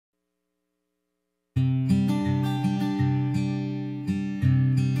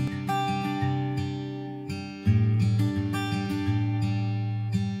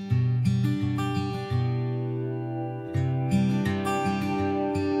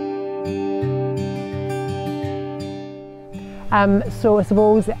So I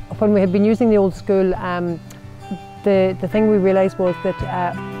suppose when we had been using the old school, the thing we realised was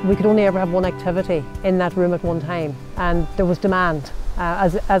that we could only ever have one activity in that room at one time, and there was demand.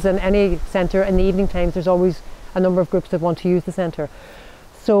 As in any centre, in the evening times there's always a number of groups that want to use the centre.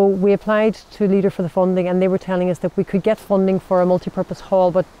 So we applied to Leader for the funding, and they were telling us that we could get funding for a multi-purpose hall,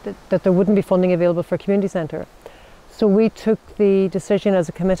 but that there wouldn't be funding available for a community centre. So we took the decision as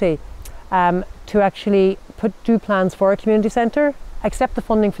a committee to actually do plans for a community centre, accept the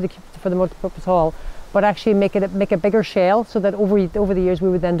funding for the multi-purpose hall, but actually make a bigger shell so that over the years we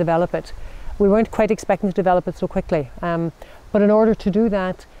would then develop it. We weren't quite expecting to develop it so quickly, but in order to do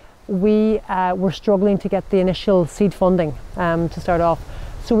that, we were struggling to get the initial seed funding to start off.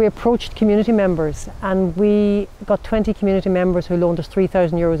 So we approached community members, and we got 20 community members who loaned us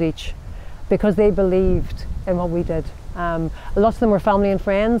 €3,000 each because they believed in what we did. Lots of them were family and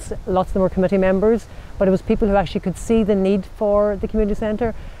friends, lots of them were committee members, but it was people who actually could see the need for the community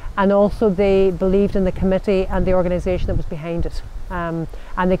centre, and also they believed in the committee and the organisation that was behind it. And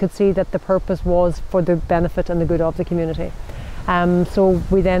they could see that the purpose was for the benefit and the good of the community. So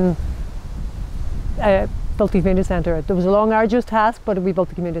we then built the community centre. There was a long, arduous task, but we built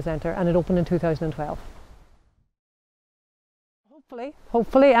the community centre, and it opened in 2012.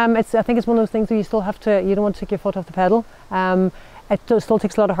 Hopefully, I think it's one of those things where you don't want to take your foot off the pedal. It still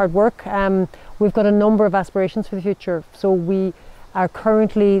takes a lot of hard work. We've got a number of aspirations for the future. So we are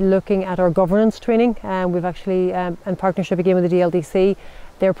currently looking at our governance training, and we've actually, in partnership again with the DLDC,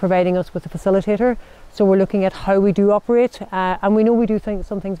 they're providing us with a facilitator. So we're looking at how we do operate, and we know we do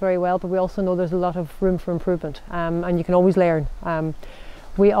some things very well, but we also know there's a lot of room for improvement, and you can always learn.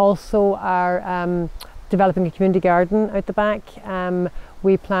 We also are developing a community garden out the back.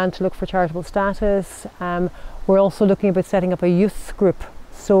 We plan to look for charitable status. We're also looking about setting up a youth group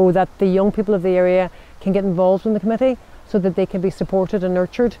so that the young people of the area can get involved in the committee, so that they can be supported and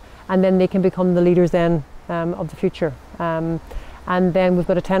nurtured, and then they can become the leaders then of the future. And then we've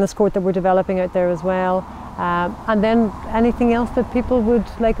got a tennis court that we're developing out there as well. And then anything else that people would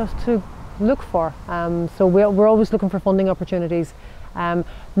like us to look for. So we're always looking for funding opportunities.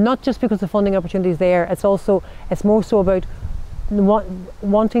 Not just because the funding opportunity is there, it's more so about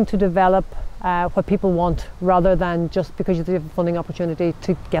wanting to develop what people want, rather than just because you have a funding opportunity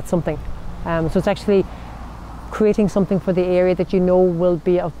to get something. So it's actually creating something for the area that you know will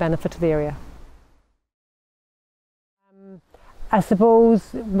be of benefit to the area. I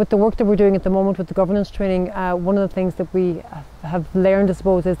suppose with the work that we're doing at the moment with the governance training, one of the things that we have learned, I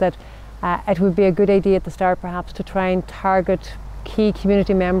suppose, is that it would be a good idea at the start perhaps to try and target key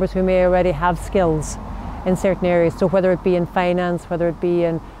community members who may already have skills in certain areas. So whether it be in finance, whether it be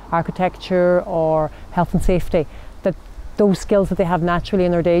in architecture or health and safety, that those skills that they have naturally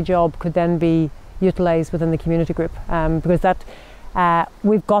in their day job could then be utilised within the community group. Because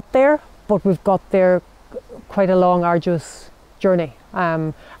we've got there, but we've got there quite a long, arduous journey,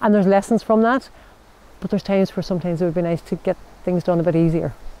 and there's lessons from that, but there's times where sometimes it would be nice to get things done a bit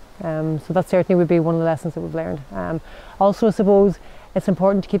easier. So that certainly would be one of the lessons that we've learned. Also, I suppose it's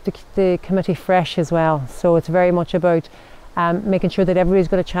important to keep the committee fresh as well. So it's very much about making sure that everybody's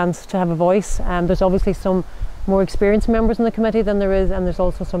got a chance to have a voice. There's obviously some more experienced members in the committee than there is, and there's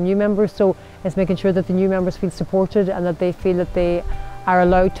also some new members. So it's making sure that the new members feel supported and that they feel that they are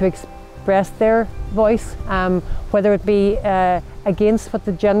allowed to express their voice, whether it be against what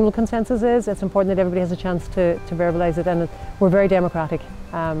the general consensus is. It's important that everybody has a chance to verbalise it, and we're very democratic,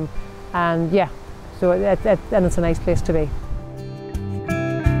 and yeah, so and it's a nice place to be.